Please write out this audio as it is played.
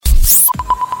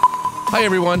Hi,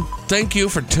 everyone. Thank you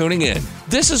for tuning in.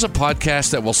 This is a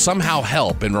podcast that will somehow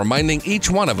help in reminding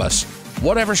each one of us,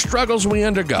 whatever struggles we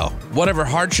undergo, whatever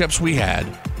hardships we had,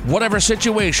 whatever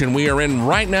situation we are in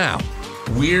right now,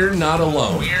 we're not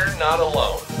alone. We're not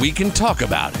alone. We can talk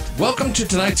about it. Welcome to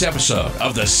tonight's episode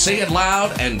of the Say It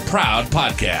Loud and Proud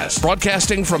podcast.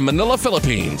 Broadcasting from Manila,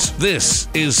 Philippines, this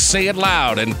is Say It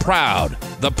Loud and Proud,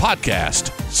 the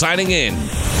podcast. Signing in.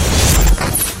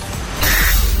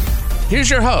 Here's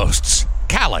your hosts,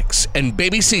 Calix and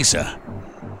Baby Sisa.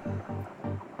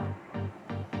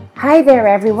 Hi there,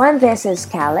 everyone. This is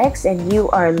Calix, and you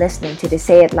are listening to the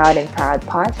Say It Loud and Proud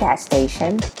podcast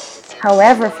station.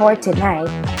 However, for tonight,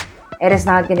 it is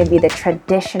not going to be the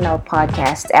traditional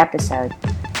podcast episode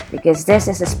because this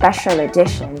is a special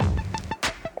edition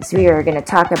as we are going to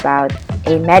talk about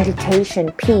a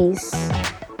meditation piece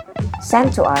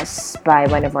sent to us by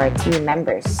one of our team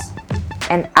members.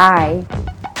 And I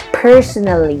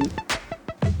personally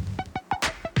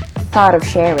thought of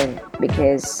sharing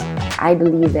because I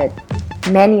believe that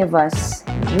many of us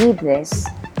need this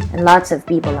and lots of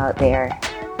people out there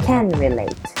can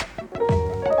relate.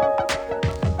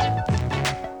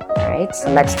 Alright,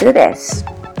 so let's do this.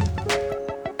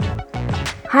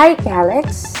 Hi,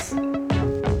 Calix.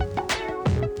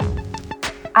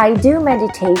 I do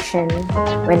meditation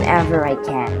whenever I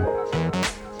can.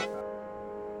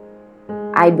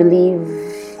 I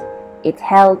believe it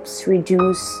helps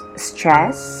reduce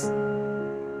stress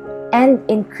and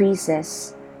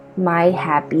increases my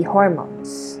happy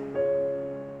hormones.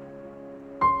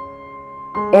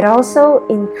 It also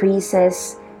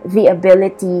increases the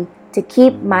ability to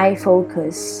keep my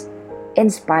focus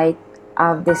in spite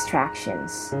of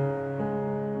distractions.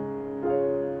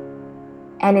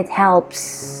 And it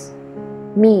helps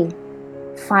me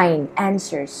find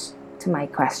answers to my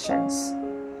questions.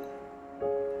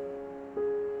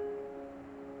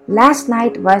 Last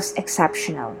night was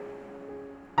exceptional.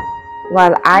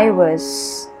 While I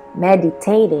was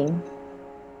meditating,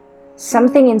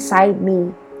 something inside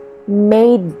me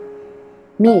made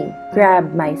me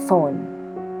grab my phone,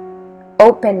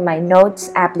 open my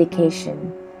notes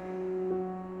application,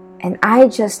 and I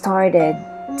just started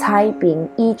typing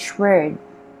each word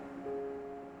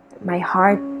that my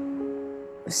heart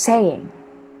was saying.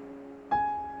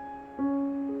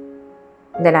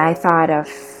 Then I thought of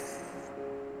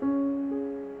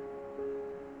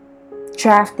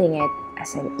drafting it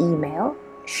as an email,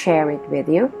 share it with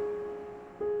you,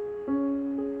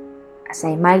 as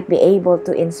I might be able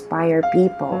to inspire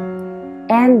people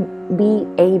and be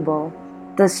able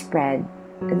to spread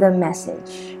the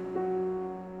message.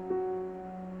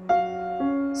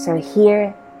 So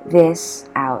hear this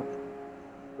out.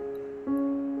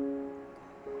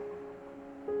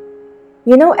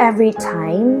 You know, every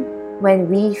time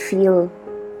when we feel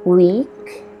weak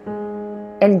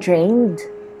and drained,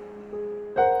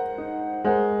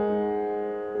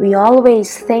 we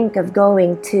always think of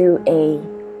going to a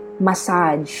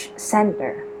massage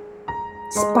center,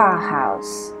 spa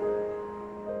house,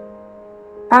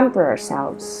 pamper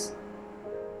ourselves,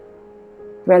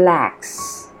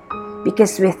 relax,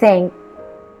 because we think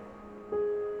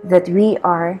that we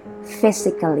are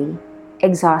physically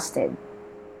exhausted.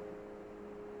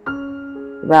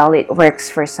 Well, it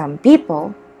works for some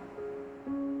people,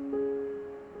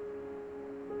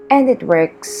 and it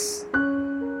works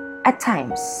at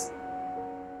times,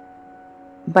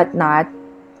 but not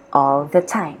all the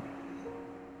time.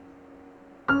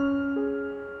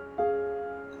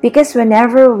 Because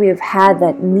whenever we've had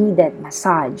that needed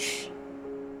massage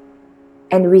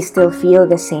and we still feel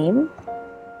the same,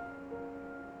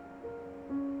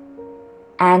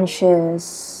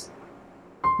 anxious,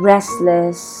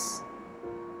 restless,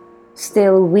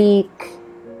 still weak,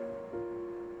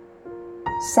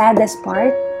 saddest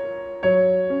part,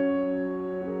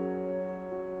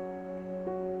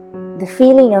 the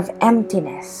feeling of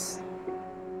emptiness.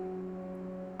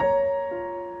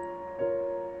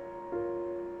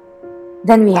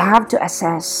 Then we have to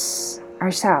assess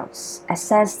ourselves,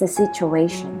 assess the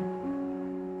situation.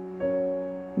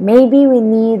 Maybe we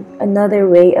need another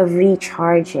way of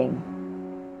recharging.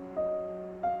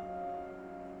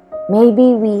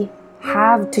 Maybe we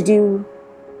have to do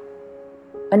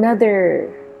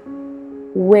another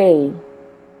way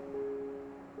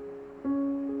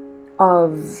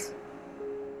of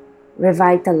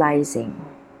revitalizing.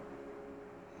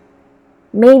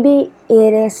 Maybe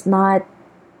it is not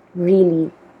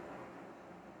really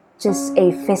just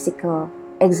a physical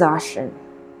exhaustion.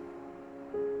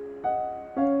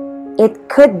 It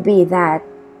could be that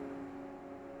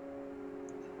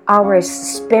our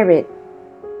spirit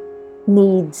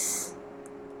needs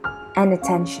an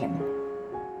attention.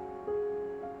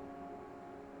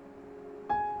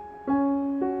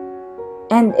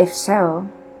 And if so,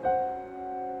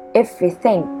 if we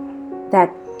think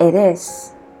that it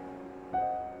is,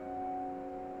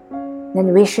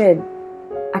 then we should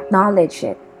acknowledge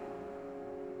it.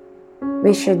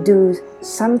 We should do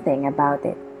something about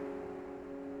it.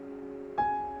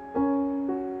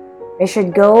 We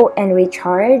should go and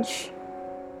recharge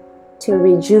to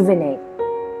rejuvenate.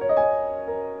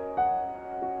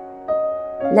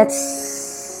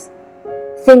 Let's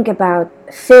think about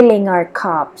filling our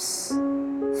cups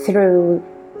through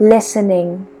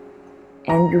listening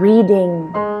and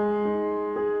reading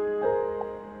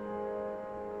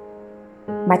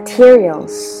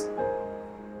materials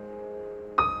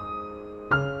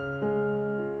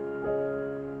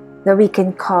that we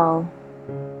can call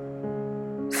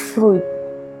food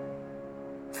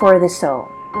for the soul.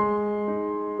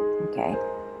 Okay?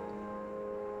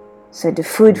 So the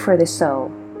food for the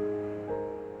soul.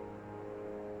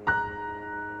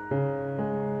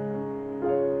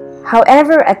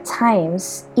 However, at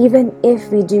times, even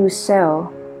if we do so,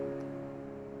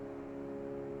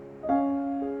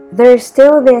 there's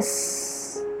still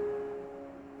this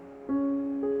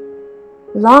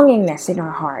longingness in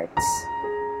our hearts.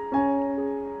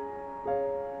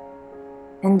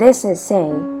 And this is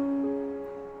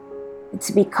it's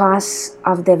because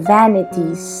of the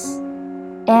vanities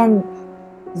and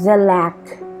the lack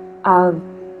of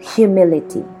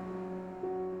humility.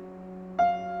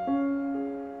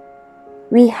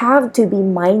 We have to be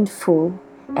mindful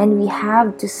and we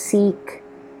have to seek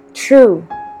true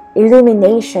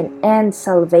illumination and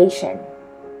salvation.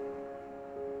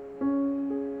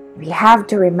 We have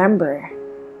to remember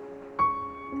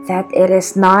that it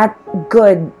is not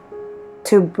good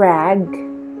to brag.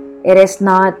 It is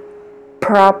not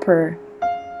proper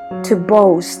to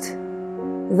boast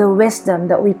the wisdom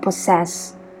that we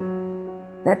possess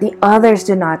that the others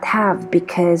do not have,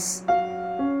 because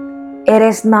it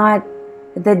is not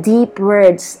the deep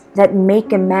words that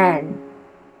make a man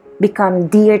become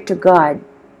dear to God,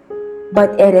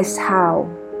 but it is how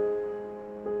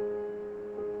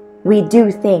we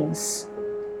do things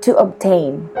to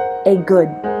obtain a good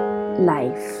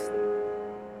life.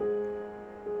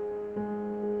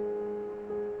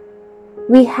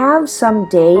 We have some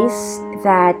days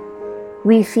that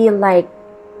we feel like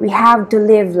we have to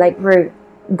live like we're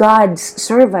God's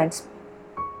servants,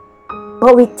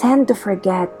 but we tend to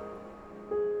forget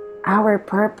our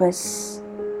purpose,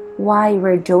 why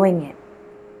we're doing it.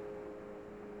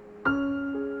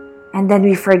 And then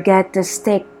we forget to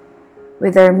stick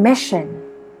with our mission.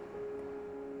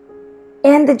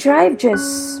 And the drive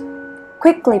just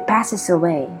quickly passes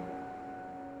away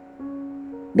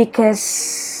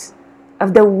because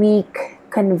of the weak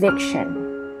conviction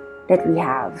that we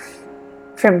have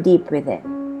from deep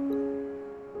within.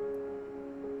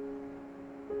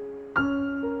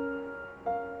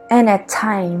 And at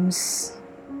times,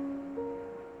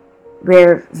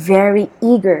 we're very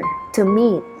eager to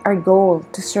meet our goal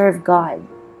to serve God.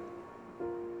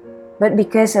 But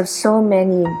because of so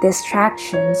many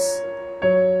distractions,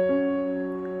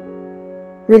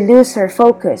 we lose our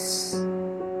focus.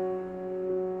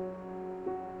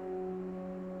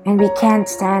 And we can't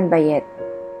stand by it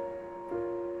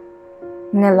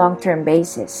on a long-term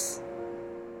basis.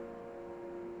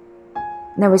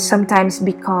 Now we sometimes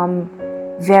become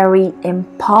very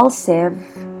impulsive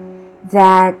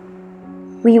that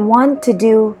we want to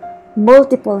do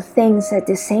multiple things at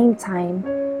the same time,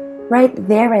 right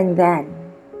there and then.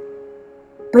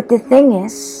 But the thing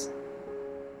is,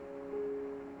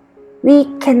 we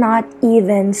cannot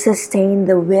even sustain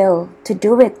the will to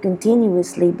do it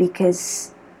continuously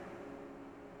because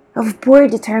of poor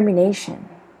determination.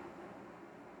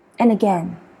 And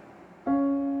again,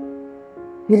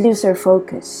 we lose our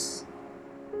focus.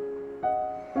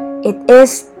 It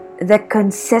is the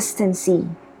consistency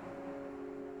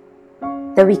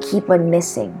that we keep on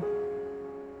missing,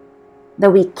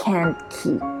 that we can't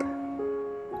keep.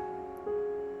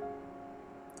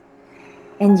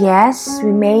 And yes,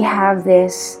 we may have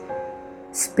this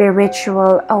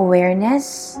spiritual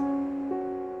awareness,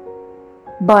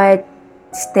 but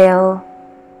still,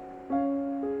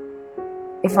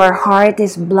 if our heart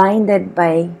is blinded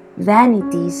by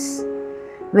vanities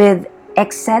with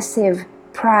excessive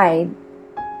pride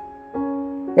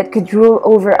that could rule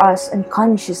over us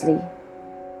unconsciously,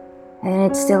 and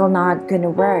it's still not gonna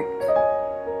work.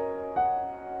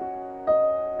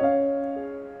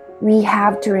 We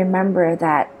have to remember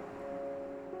that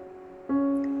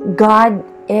God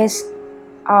is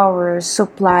our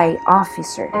supply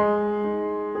officer.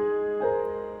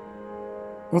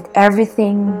 That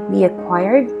everything we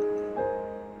acquired,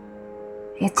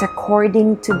 it's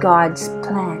according to God's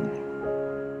plan.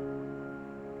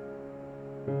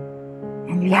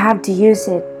 And we have to use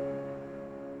it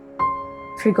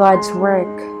for God's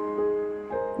work.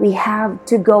 We have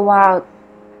to go out,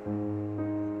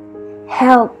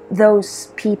 help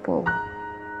those people,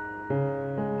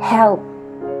 help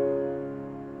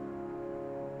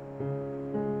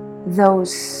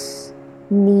those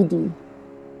needy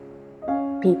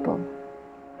people.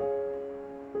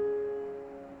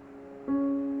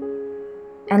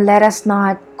 And let us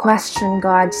not question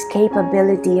God's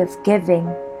capability of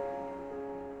giving.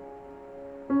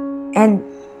 And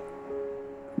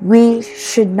we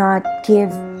should not give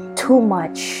too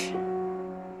much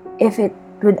if it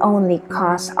would only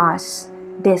cause us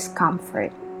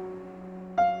discomfort.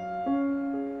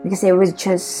 Because it will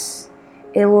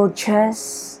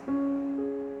just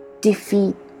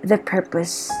defeat the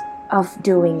purpose of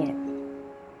doing it.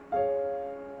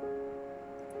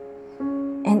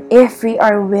 And if we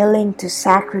are willing to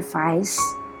sacrifice,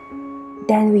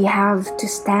 then we have to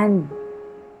stand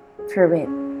for it.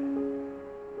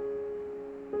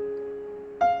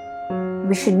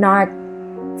 We should not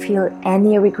feel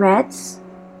any regrets.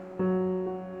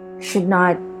 We should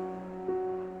not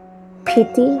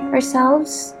pity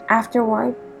ourselves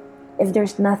afterward if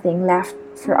there's nothing left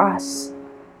for us.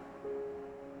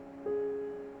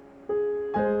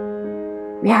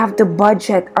 We have to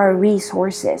budget our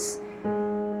resources,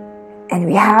 and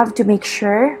we have to make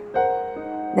sure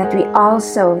that we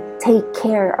also take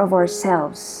care of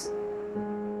ourselves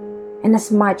in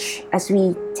as much as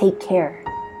we take care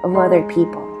of other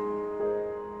people.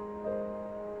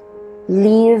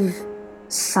 Leave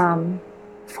some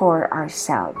for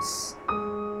ourselves.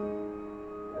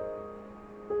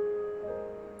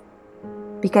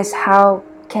 Because how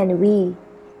can we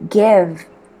give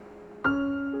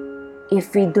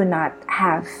if we do not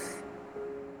have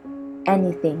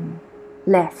anything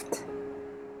left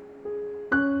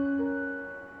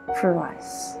for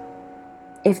us?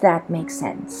 If that makes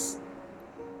sense.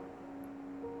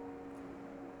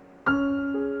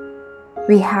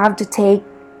 We have to take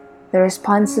the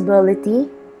responsibility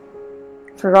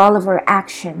for all of our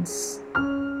actions,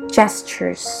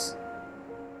 gestures.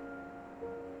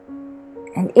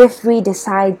 And if we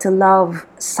decide to love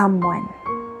someone,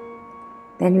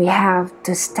 then we have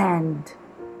to stand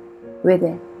with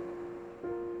it.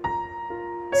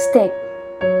 Stick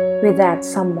with that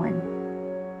someone.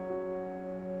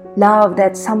 Love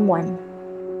that someone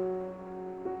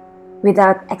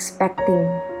without expecting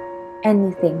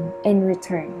anything in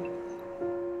return.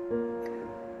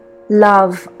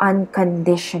 Love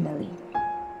unconditionally.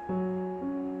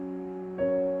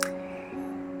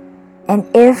 And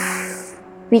if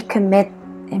we commit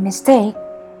a mistake,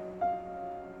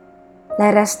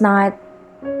 let us not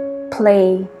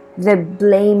play the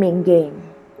blaming game.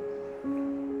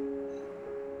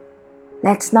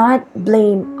 Let's not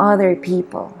blame other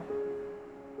people.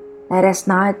 Let us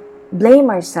not blame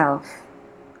ourselves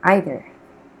either.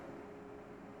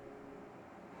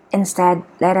 Instead,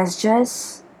 let us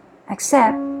just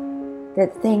accept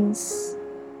that things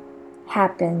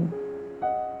happen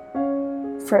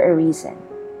for a reason.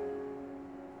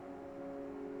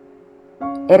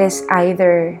 It is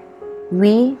either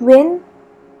we win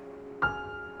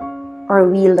or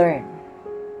we learn.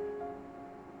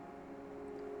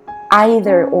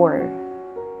 Either or.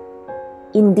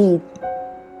 Indeed,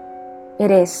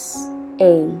 it is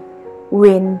a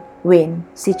win-win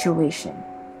situation.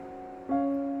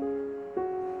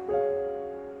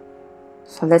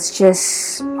 So let's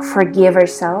just forgive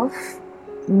ourselves,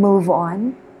 move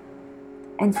on,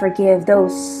 and forgive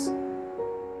those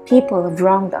people who have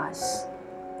wronged us.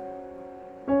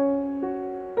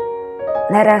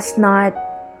 Let us not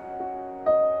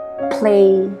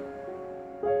play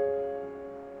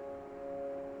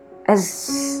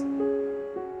as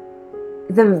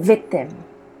the victim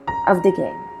of the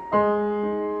game.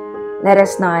 Let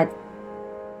us not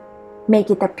make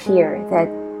it appear that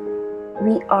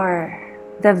we are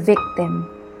the victim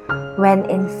when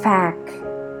in fact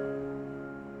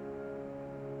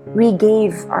we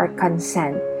gave our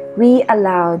consent. We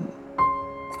allowed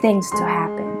things to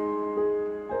happen.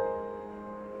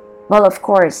 Well, of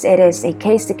course, it is a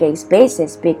case-to-case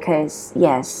basis because,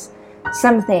 yes,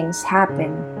 some things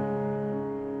happen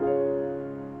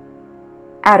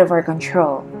out of our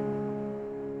control.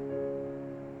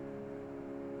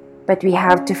 But we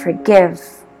have to forgive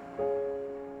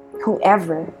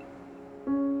whoever,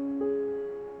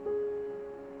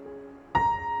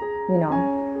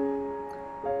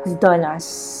 has done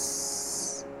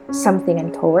us something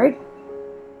untoward.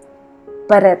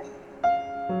 But at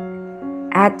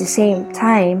the same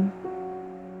time,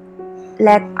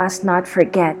 let us not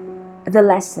forget the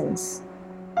lessons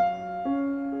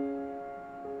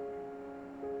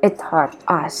it taught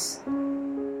us.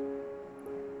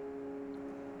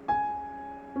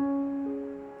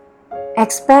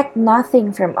 Expect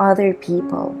nothing from other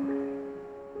people.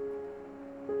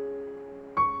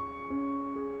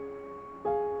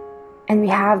 And we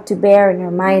have to bear in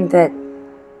our mind that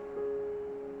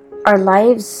our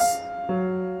lives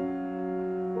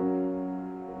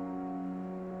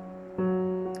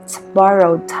it's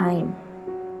borrowed time.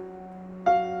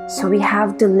 So we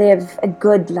have to live a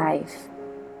good life.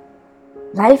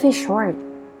 Life is short.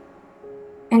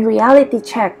 And reality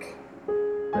check.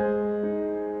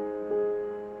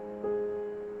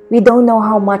 We don't know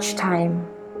how much time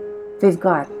we've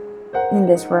got in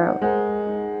this world.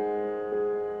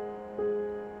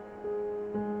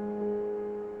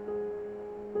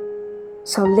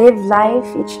 So live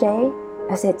life each day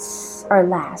as it's our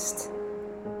last.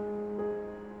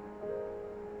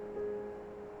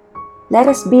 Let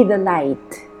us be the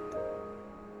light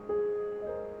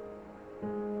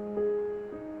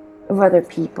of other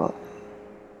people.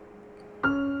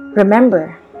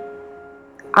 Remember,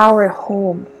 our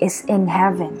home is in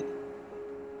heaven.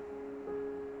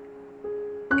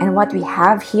 And what we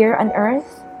have here on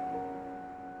earth,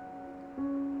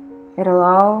 it'll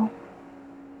all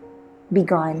be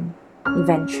gone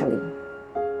eventually.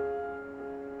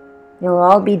 You'll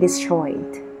all be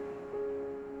destroyed,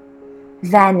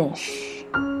 vanish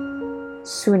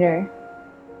sooner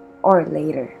or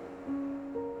later.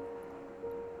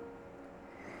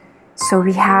 So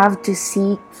we have to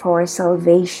seek for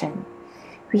salvation.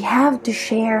 We have to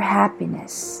share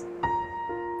happiness.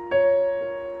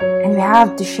 And we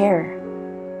have to share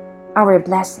our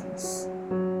blessings.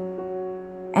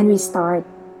 And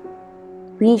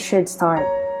we should start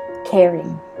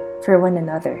caring for one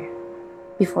another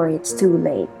before it's too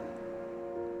late.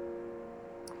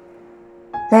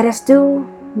 Let us do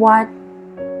what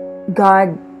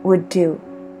God would do.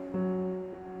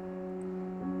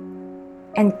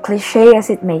 And cliche as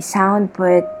it may sound,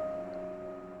 but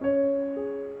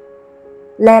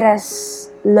let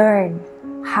us learn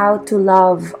how to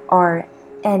love our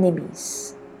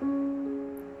enemies.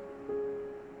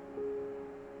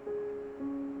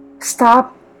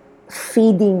 Stop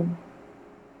feeding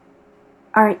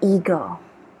our ego,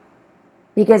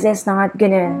 because it's not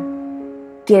gonna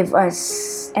give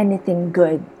us anything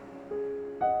good.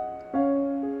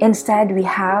 Instead, we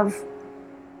have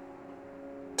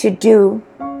to do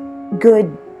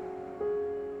good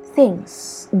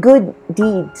things, good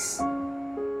deeds.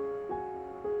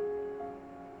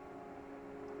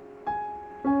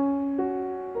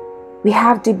 We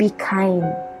have to be kind.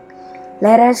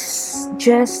 Let us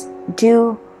just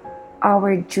do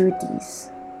our duties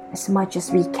as much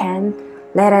as we can.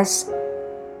 Let us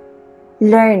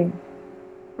learn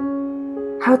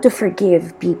how to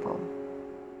forgive people.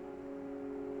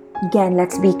 Again,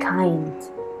 let's be kind.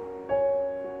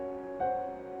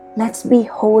 Let's be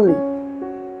holy.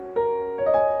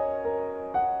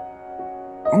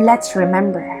 And let's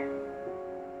remember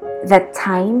that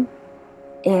time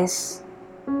is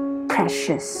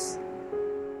precious.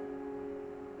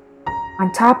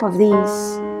 On top of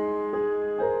these,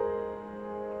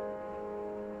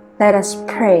 let us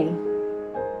pray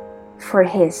for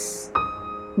His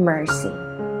mercy.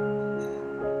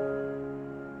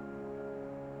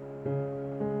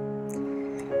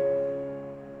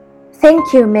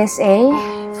 Thank you, Miss A,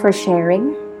 for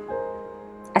sharing.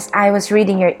 As I was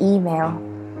reading your email,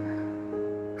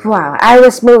 wow, I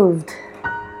was moved.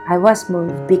 I was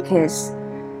moved because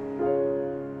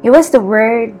it was the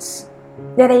words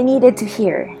that I needed to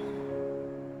hear.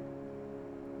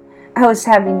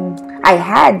 I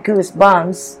had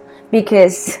goosebumps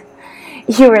because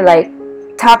you were like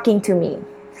talking to me,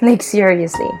 like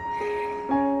seriously.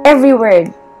 Every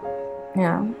word, you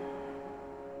know,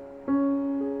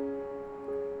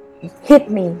 hit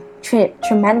me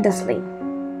tremendously.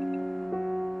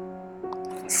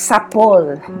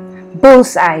 Sapol,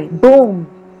 bullseye, boom,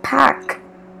 pack.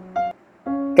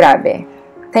 Grabe.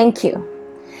 Thank you.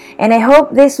 And I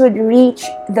hope this would reach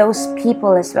those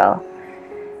people as well.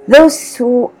 Those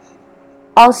who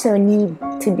also need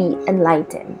to be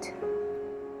enlightened.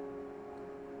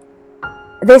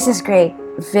 This is great.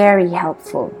 Very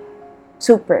helpful.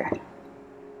 Super.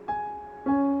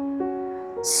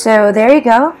 So there you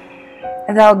go.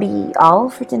 That'll be all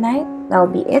for tonight. That'll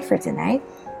be it for tonight.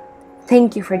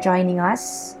 Thank you for joining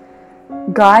us.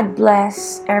 God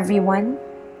bless everyone.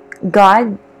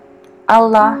 God,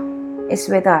 Allah is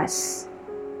with us.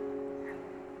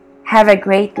 Have a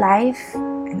great life,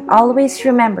 and always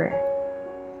remember,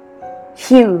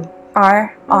 you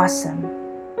are awesome.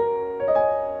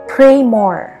 Pray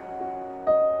more,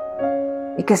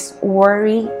 because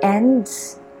worry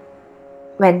ends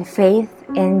when faith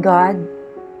in God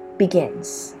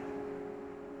begins.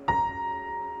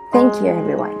 Thank you,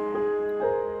 everyone.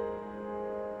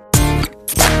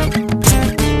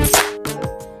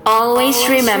 Always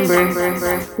remember,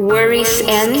 worries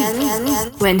end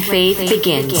when faith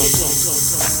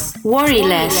begins. Worry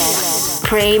less,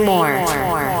 pray more.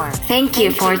 Thank you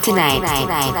for tonight.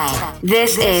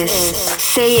 This is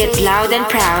Say It Loud and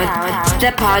Proud,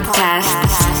 the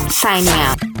podcast, signing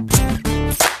out.